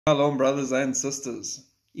Shalom, brothers and sisters.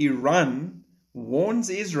 Iran warns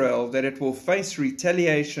Israel that it will face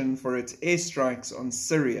retaliation for its airstrikes on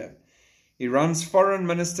Syria. Iran's foreign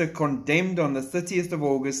minister condemned on the 30th of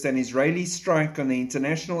August an Israeli strike on the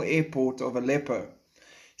international airport of Aleppo,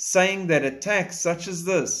 saying that attacks such as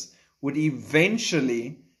this would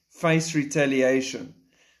eventually face retaliation.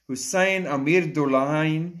 Hussein Amir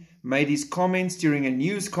Doulahian made his comments during a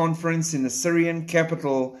news conference in the Syrian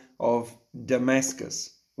capital of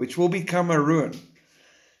Damascus, which will become a ruin,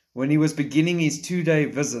 when he was beginning his two-day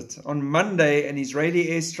visit. On Monday, an Israeli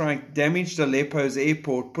airstrike damaged Aleppo's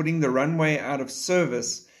airport, putting the runway out of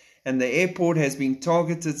service, and the airport has been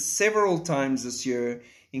targeted several times this year,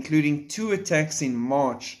 including 2 attacks in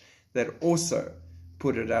March that also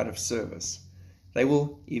put it out of service. They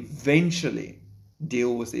will eventually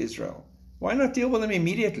deal with Israel. Why not deal with them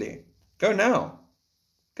immediately? Go now.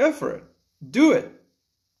 Go for it. Do it.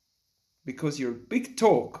 Because you're big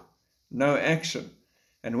talk, no action.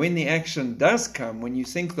 And when the action does come, when you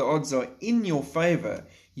think the odds are in your favor,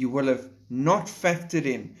 you will have not factored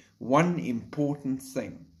in one important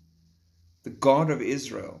thing. The God of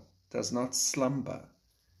Israel does not slumber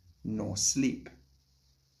nor sleep.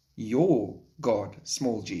 Your God,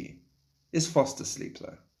 small g, is fast asleep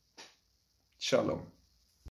though. Shalom.